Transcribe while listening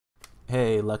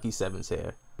Hey, Lucky Sevens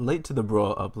here. Late to the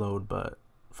Brawl upload, but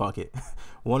fuck it.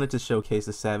 Wanted to showcase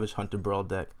the Savage Hunter Brawl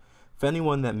deck. For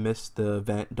anyone that missed the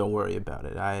event, don't worry about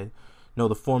it. I know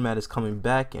the format is coming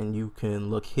back and you can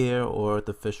look here or at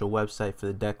the official website for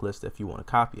the deck list if you want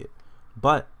to copy it.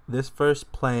 But this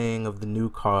first playing of the new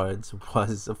cards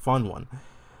was a fun one.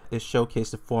 It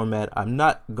showcased a format I'm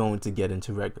not going to get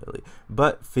into regularly,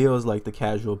 but feels like the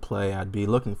casual play I'd be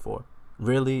looking for.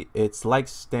 Really, it's like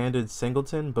standard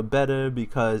singleton, but better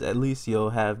because at least you'll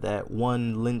have that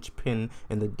one linchpin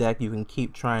in the deck you can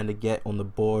keep trying to get on the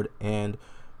board and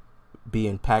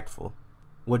be impactful.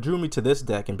 What drew me to this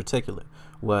deck in particular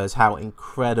was how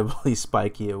incredibly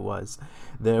spiky it was.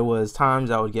 There was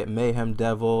times I would get Mayhem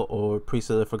Devil or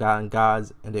Priest of the Forgotten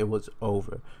Gods and it was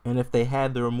over. And if they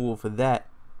had the removal for that,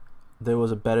 there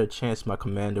was a better chance my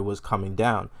commander was coming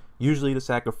down, usually to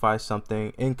sacrifice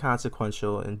something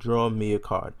inconsequential and draw me a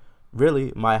card.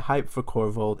 Really, my hype for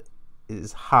Korvald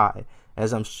is high,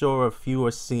 as I'm sure a few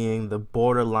are seeing the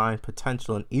borderline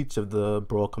potential in each of the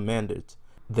Brawl commanders.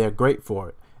 They're great for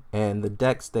it, and the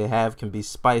decks they have can be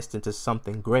spiced into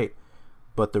something great,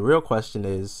 but the real question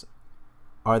is,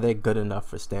 are they good enough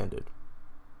for standard?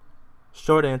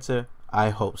 Short answer,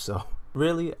 I hope so.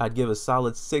 Really, I'd give a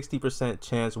solid 60%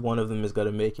 chance one of them is going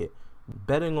to make it.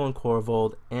 Betting on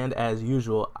Korvald, and as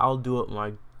usual, I'll do it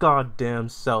my goddamn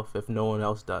self if no one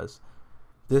else does.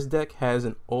 This deck has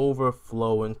an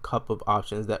overflowing cup of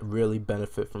options that really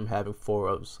benefit from having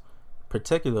 4-ofs,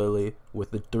 particularly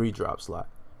with the 3-drop slot.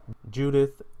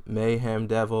 Judith, Mayhem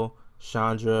Devil,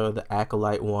 Chandra, the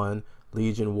Acolyte one,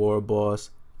 Legion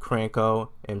Warboss, Kranko,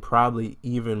 and probably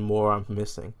even more I'm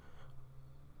missing.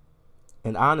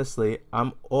 And honestly,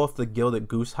 I'm off the Gilded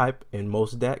Goose hype in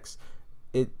most decks.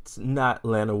 It's not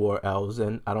Land of War Elves,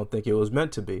 and I don't think it was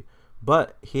meant to be.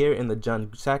 But here in the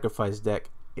Jund Sacrifice deck,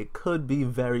 it could be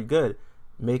very good,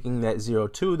 making that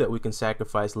 0-2 that we can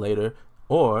sacrifice later,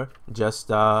 or just,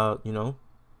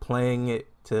 playing it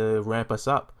to ramp us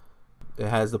up. It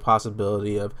has the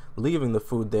possibility of leaving the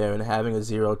food there and having a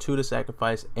 0-2 to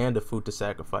sacrifice and a food to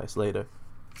sacrifice later,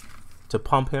 to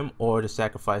pump him or to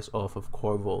sacrifice off of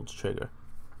Korvald's trigger.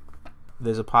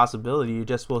 There's a possibility you're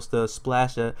just supposed to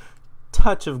splash a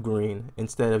touch of green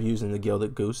instead of using the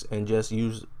Gilded Goose and just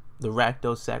use the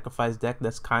Rakdos sacrifice deck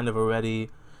that's kind of already,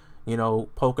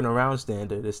 poking around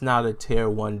standard. It's not a tier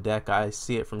 1 deck. I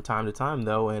see it from time to time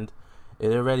though, and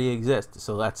it already exists,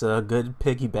 so that's a good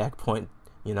piggyback point,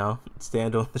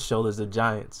 stand on the shoulders of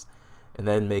giants and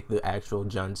then make the actual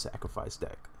Jund sacrifice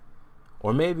deck.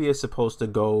 Or maybe it's supposed to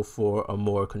go for a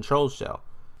more controlled shell,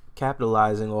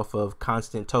 capitalizing off of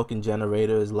constant token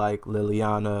generators like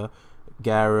Liliana,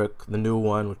 Garruk, the new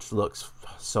one, which looks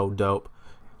so dope.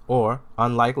 Or,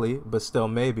 unlikely, but still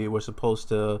maybe, we're supposed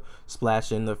to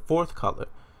splash in the 4th color,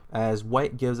 as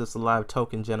white gives us a lot of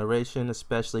token generation,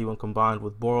 especially when combined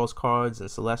with Boros cards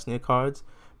and Celestia cards.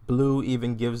 Blue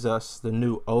even gives us the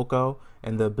new Oko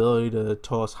and the ability to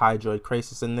toss Hydroid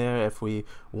Krasis in there if we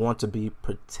want to be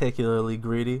particularly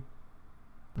greedy.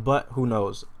 But who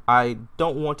knows? I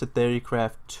don't want to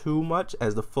theorycraft too much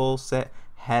as the full set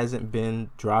hasn't been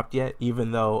dropped yet,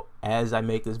 even though as I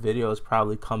make this video it's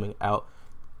probably coming out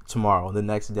tomorrow, the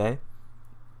next day.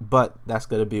 But that's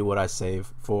going to be what I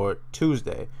save for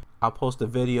Tuesday. I'll post a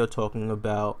video talking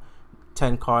about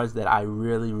 10 cards that I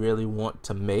really want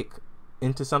to make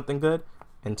into something good,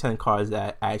 and 10 cards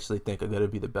that I actually think are going to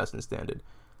be the best in standard.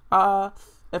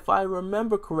 If I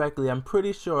remember correctly, I'm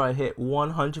pretty sure I hit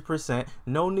 100%.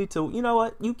 No need to, you know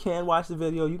what, you can watch the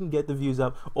video, you can get the views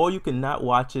up, or you can not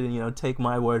watch it and, take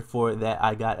my word for it that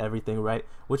I got everything right.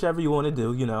 Whichever you want to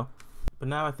do, But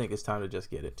now I think it's time to just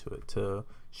get into it, to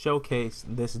showcase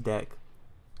this deck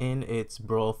in its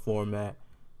Brawl format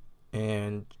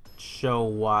and show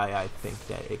why I think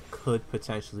that it could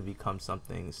potentially become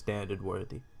something standard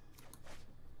worthy.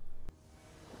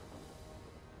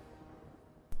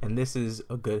 And this is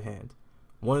a good hand.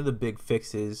 One of the big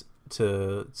fixes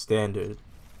to standard,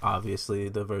 obviously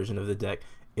the version of the deck,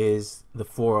 is the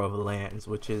 4 of lands,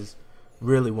 which is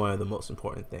really one of the most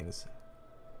important things.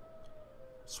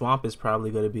 Swamp is probably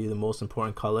going to be the most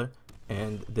important color,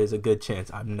 and there's a good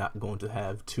chance I'm not going to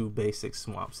have 2 basic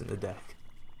swamps in the deck.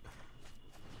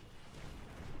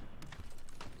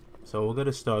 So we're going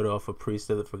to start off with Priest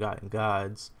of the Forgotten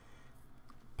Gods,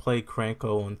 play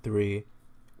Kranko on 3,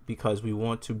 because we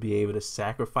want to be able to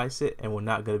sacrifice it, and we're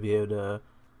not going to be able to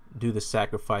do the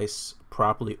sacrifice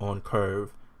properly on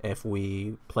curve if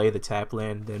we play the tap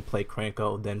land, then play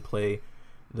Kranko, then play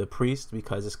the Priest,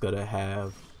 because it's going to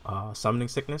have summoning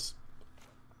sickness.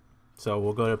 So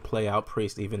we're going to play out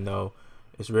Priest, even though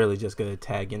it's really just going to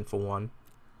tag in for 1.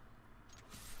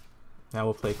 Now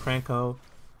we'll play Kranko,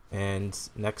 and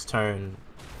next turn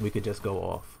we could just go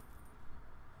off.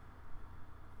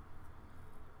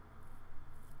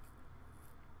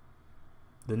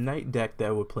 The Knight deck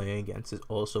that we're playing against is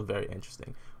also very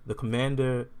interesting. The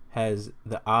Commander has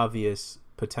the obvious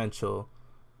potential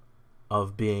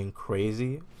of being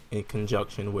crazy in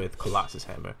conjunction with Colossus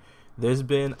Hammer. There's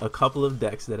been a couple of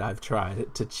decks that I've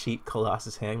tried to cheat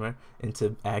Colossus Hammer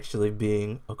into actually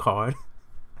being a card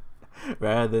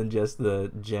rather than just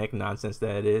the jank nonsense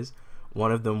that it is.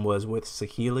 One of them was with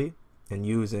Saheeli and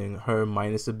using her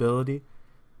minus ability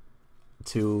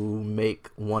to make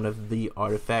one of the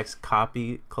artifacts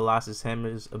copy Colossus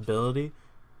Hammer's ability.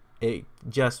 It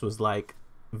just was like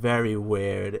very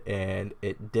weird and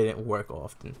it didn't work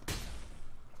often.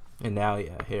 And now,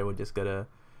 yeah, here we're just gonna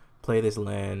play this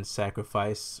land,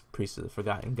 sacrifice Priest of the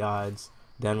Forgotten Gods.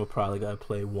 Then we're probably gonna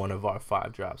play one of our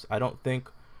 5 drops. I don't think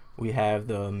we have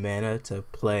the mana to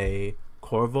play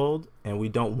Korvald, and we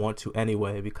don't want to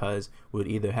anyway, because we would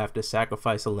either have to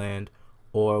sacrifice a land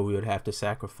or we would have to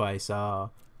sacrifice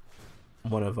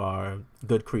one of our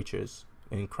good creatures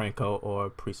in Kranko or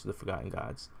Priest of the Forgotten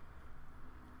Gods,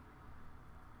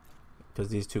 because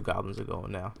these 2 goblins are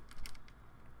going now.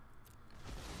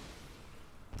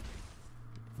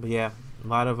 But yeah, a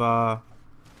lot of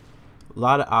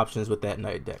options with that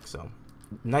Knight deck. So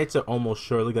Knights are almost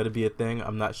surely going to be a thing.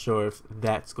 I'm not sure if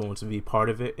that's going to be part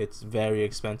of it. It's very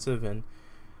expensive, and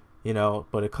you know,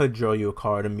 but it could draw you a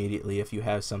card immediately if you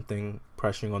have something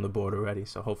pressuring on the board already.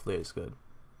 So hopefully it's good.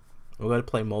 We're going to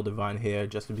play Moldavine here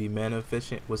just to be mana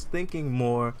efficient. Was thinking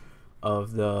more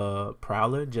of the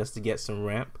Prowler just to get some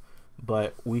ramp,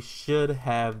 but we should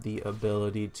have the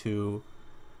ability to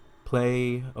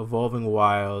play Evolving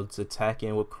Wilds, attack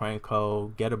in with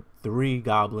Kranko, get 3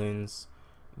 goblins,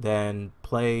 then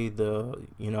play the,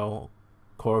 you know,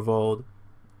 Korvald,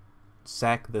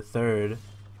 sack the 3rd.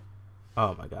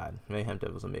 Oh my god, Mayhem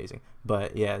Devil's amazing.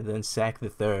 But yeah, then sack the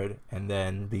 3rd and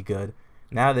then be good.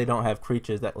 Now they don't have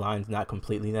creatures. That line's not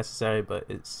completely necessary, but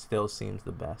it still seems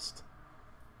the best.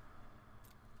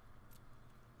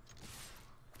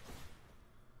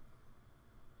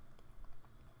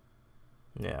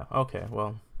 Yeah, okay,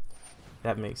 well,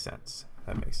 that makes sense.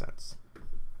 That makes sense.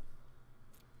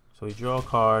 So we draw a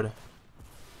card.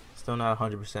 Still not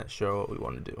 100% sure what we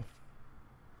want to do.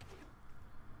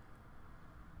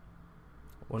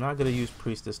 We're not going to use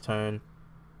Priest this turn.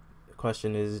 The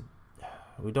question is,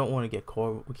 we don't want to get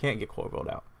we can't get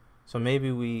Korvald out. So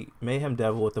maybe we Mayhem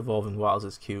Devil with Evolving Wilds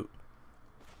is cute.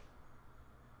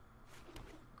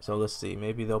 So let's see,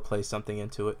 maybe they'll play something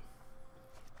into it.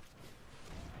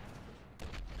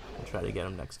 We'll try to get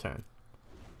him next turn.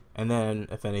 And then,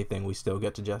 if anything, we still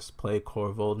get to just play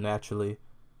Korvald naturally.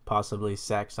 Possibly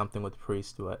sack something with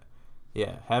Priest. But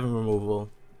yeah, having removal,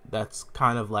 that's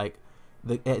kind of like...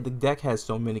 The deck has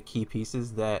so many key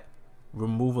pieces that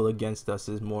removal against us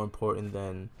is more important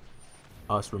than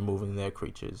us removing their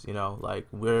creatures. You know, like,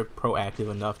 we're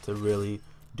proactive enough to really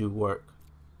do work.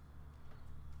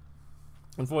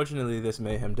 Unfortunately, this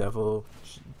Mayhem Devil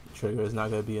trigger is not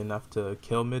going to be enough to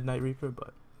kill Midnight Reaper,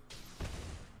 but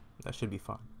that should be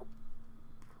fine.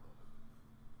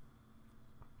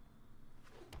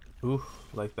 Ooh,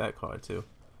 like that card too.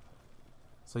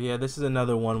 So yeah, this is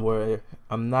another one where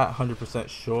I'm not 100%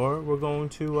 sure we're going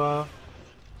to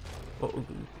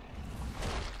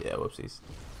yeah, whoopsies.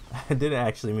 I didn't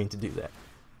actually mean to do that,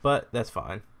 but that's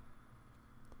fine.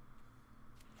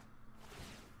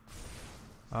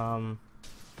 We're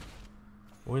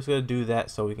just gonna do that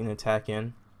so we can attack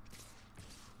in.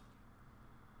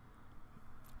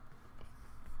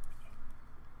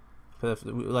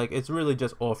 Like, it's really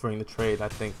just offering the trade. I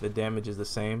think the damage is the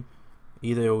same.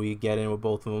 Either we get in with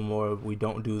both of them or we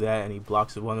don't do that and he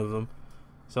blocks one of them.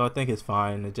 So I think it's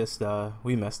fine. It just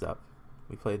we messed up.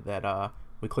 We played that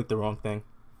we clicked the wrong thing.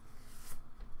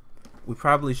 We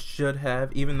probably should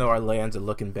have, even though our lands are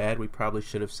looking bad, we probably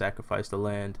should have sacrificed the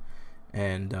land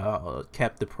and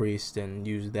kept the Priest and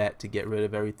used that to get rid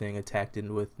of everything, attacked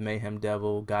in with Mayhem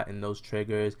Devil, gotten those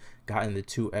triggers, gotten the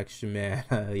 2 extra man.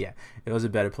 Yeah, it was a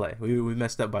better play. We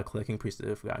messed up by clicking Priest of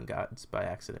the Forgotten Gods by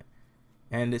accident.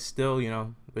 And it's still, you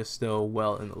know, we're still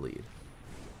well in the lead.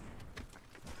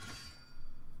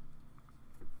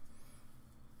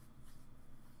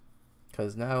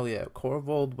 Because now, yeah,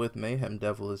 Korvald with Mayhem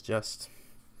Devil is just,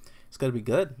 it's going to be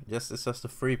good. It's just a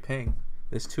free ping.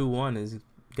 This 2-1 is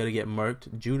going to get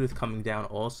murked. Judith coming down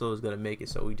also is going to make it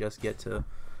so we just get to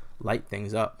light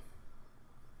things up.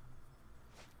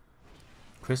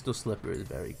 Crystal Slipper is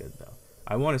very good, though.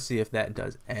 I want to see if that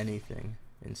does anything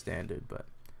in Standard, but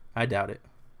I doubt it.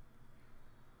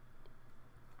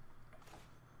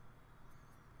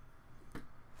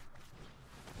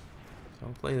 So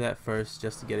I'll play that first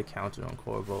just to get a counter on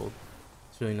Korvald.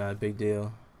 It's really not a big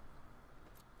deal.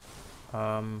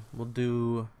 We'll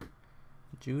do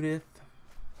Judith.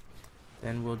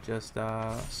 Then we'll just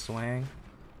swang.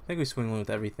 I think we swing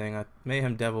with everything.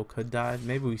 Mayhem Devil could die.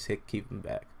 Maybe we keep him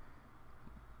back.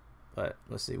 But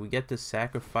let's see. We get to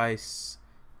sacrifice.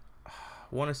 I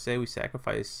want to say we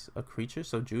sacrifice a creature,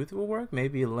 so Judith will work.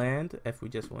 Maybe a land if we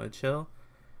just want to chill.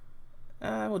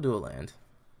 We'll do a land.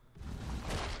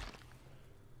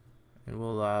 And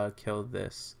we'll kill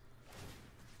this.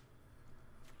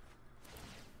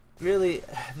 Really,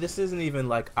 this isn't even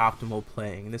like optimal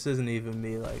playing. This isn't even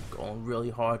me like going really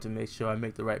hard to make sure I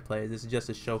make the right plays. This is just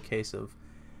a showcase of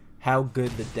how good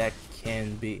the deck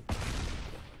can be.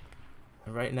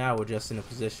 And right now we're just in a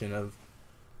position of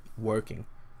working,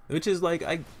 which is like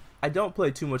I don't play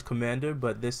too much Commander,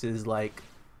 but this is like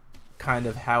kind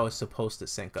of how it's supposed to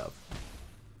sync up.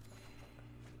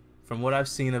 From what I've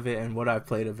seen of it and what I've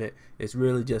played of it, it's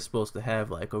really just supposed to have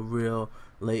like a real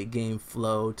late game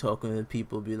flow, talking to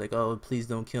people, be like, oh, please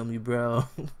don't kill me, bro.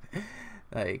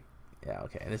 Like, yeah,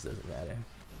 okay, this doesn't matter.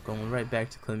 Going right back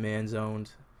to command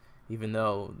zoned, even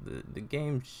though the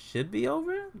game should be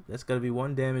over. That's gotta be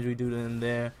one damage we do to him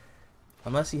there.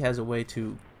 Unless he has a way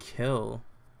to kill.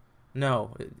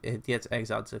 No, it gets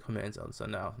exiled to command zone, so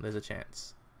no, there's a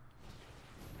chance.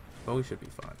 But we should be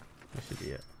fine. That should be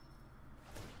it.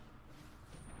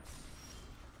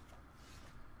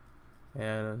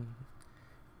 And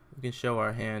we can show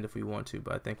our hand if we want to,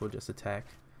 but I think we'll just attack.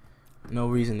 No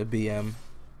reason to BM.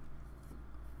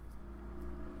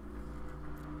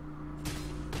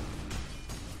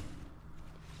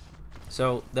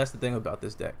 So that's the thing about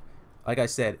this deck. Like I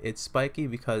said, it's spiky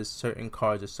because certain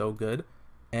cards are so good,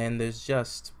 and there's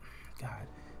just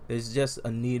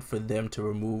a need for them to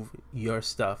remove your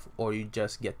stuff, or you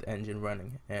just get the engine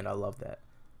running, and I love that.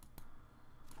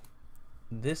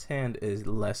 This hand is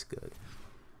less good.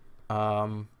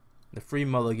 The free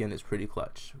mulligan is pretty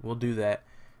clutch. We'll do that.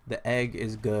 The egg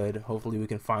is good. Hopefully we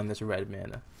can find this red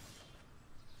mana.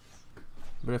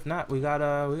 But if not, we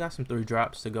got some 3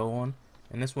 drops to go on,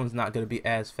 and this one's not gonna be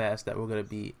as fast that we're gonna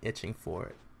be itching for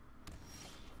it.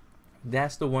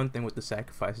 That's the one thing with the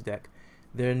sacrifice deck.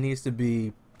 There needs to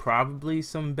be probably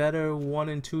some better 1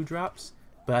 and 2 drops,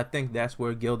 but I think that's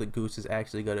where Gilded Goose is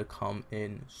actually gonna come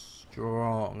in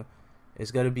strong. It's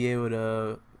got to be able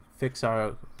to fix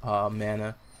our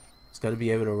mana. It's got to be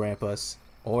able to ramp us.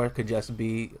 Or it could just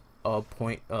be a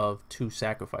point of 2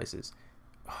 sacrifices.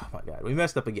 Oh my god, we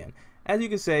messed up again. As you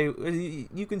can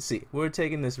see, we're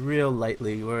taking this real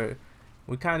lightly.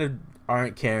 We kind of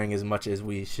aren't caring as much as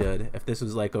we should. If this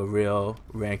was like a real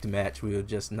ranked match, we would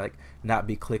just like not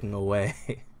be clicking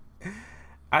away.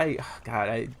 I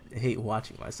hate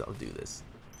watching myself do this.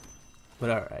 But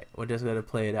alright, we're just going to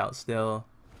play it out still.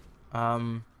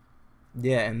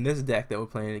 Yeah, and this deck that we're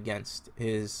playing against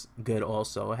is good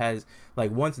also. It has, like,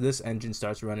 once this engine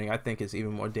starts running, I think it's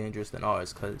even more dangerous than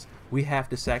ours, because we have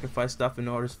to sacrifice stuff in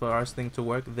order for our thing to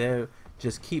work. They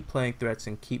just keep playing threats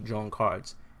and keep drawing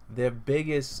cards. Their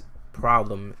biggest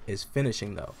problem is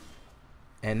finishing, though,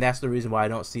 and that's the reason why I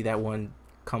don't see that one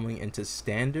coming into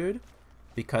standard,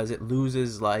 because it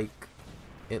loses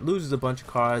a bunch of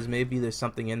cards. Maybe there's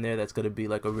something in there that's going to be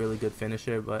like a really good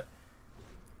finisher, but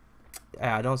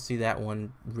I don't see that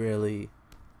one really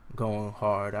going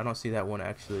hard. I don't see that one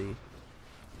actually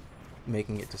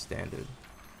making it to standard.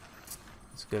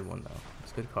 It's a good one though.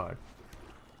 It's a good card.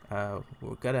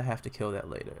 We're gonna have to kill that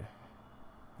later.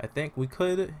 I think we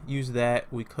could use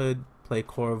that. We could play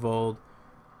Korvald.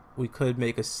 We could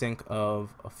make a sync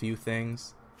of a few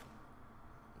things.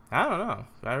 I don't know.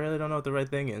 I really don't know what the right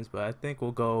thing is, but I think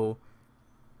we'll go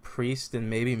Priest and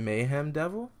maybe Mayhem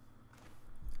Devil,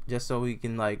 just so we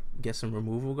can like get some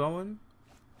removal going.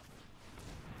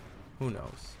 Who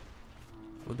knows?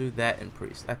 We'll do that in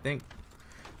Priest. I think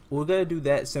we're gonna do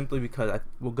that simply because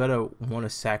we're gonna want to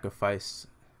sacrifice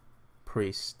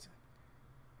Priest,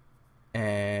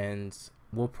 and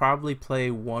we'll probably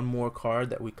play one more card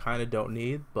that we kind of don't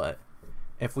need. But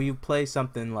if we play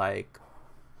something like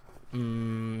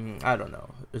I don't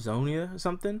know, Zonia or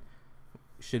something,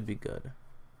 should be good.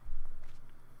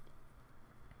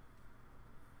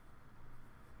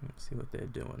 Let's see what they're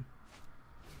doing.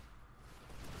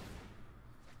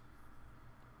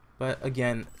 But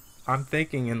again, I'm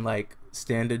thinking in like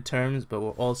standard terms, but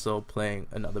we're also playing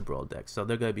another Brawl deck, so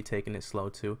they're gonna be taking it slow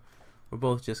too. We're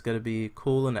both just gonna be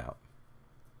cooling out.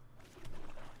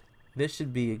 This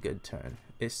should be a good turn.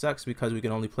 It sucks because we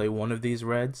can only play one of these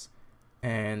reds,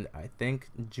 and I think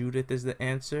Judith is the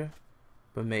answer,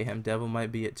 but Mayhem Devil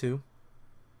might be it too.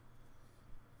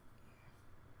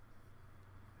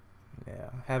 Yeah,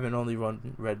 having only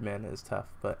run red mana is tough,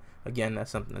 but again,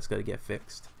 that's something that's gonna get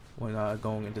fixed when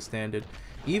going into standard.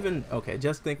 Even okay,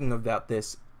 just thinking about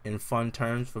this in fun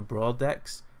terms for brawl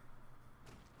decks.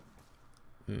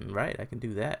 Right, I can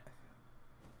do that.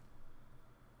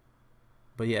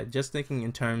 But yeah, just thinking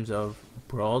in terms of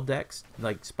brawl decks,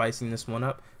 like spicing this one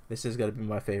up, this is gonna be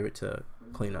my favorite to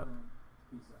clean up.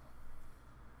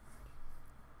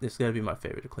 This is gonna be my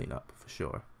favorite to clean up for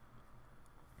sure.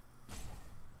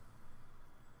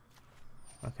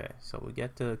 Okay, so we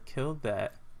get to kill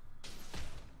that.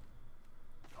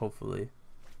 Hopefully.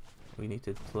 We need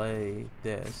to play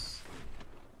this.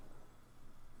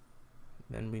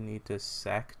 Then we need to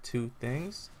sack 2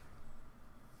 things.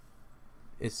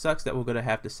 It sucks that we're gonna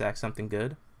have to sack something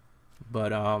good.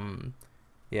 But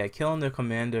yeah, killing their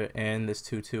commander and this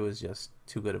 2/2 is just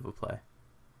too good of a play.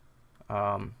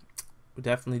 We're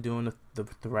definitely doing the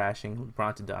thrashing.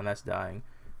 Brontodon, that's dying.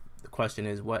 The question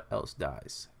is, what else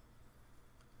dies?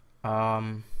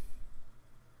 I'd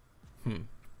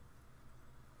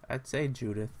say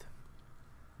Judith.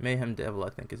 Mayhem Devil, I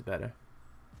think, is better.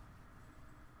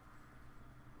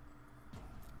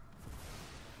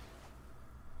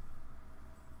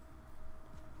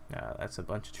 That's a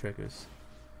bunch of triggers.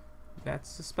 That's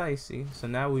spicy. So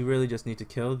now we really just need to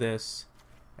kill this,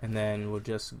 and then we'll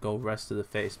just go rest to the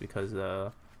face because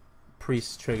the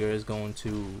priest trigger is going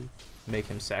to make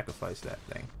him sacrifice that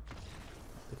thing,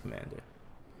 the commander.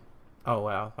 Oh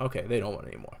wow. Okay, they don't want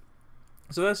it anymore.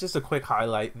 So that's just a quick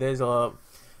highlight. There's a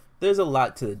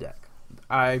lot to the deck.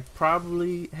 I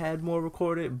probably had more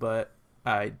recorded, but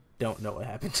I don't know what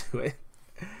happened to it.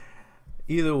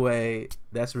 Either way,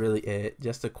 that's really it.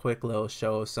 Just a quick little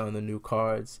show of some of the new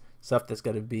cards, stuff that's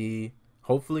going to be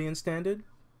hopefully in standard.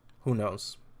 Who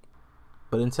knows?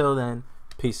 But until then,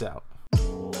 peace out.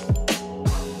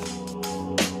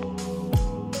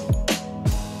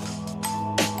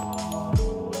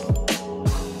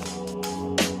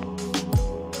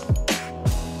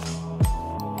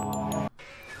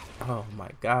 Oh my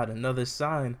god, another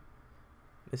sign.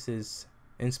 This is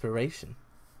inspiration.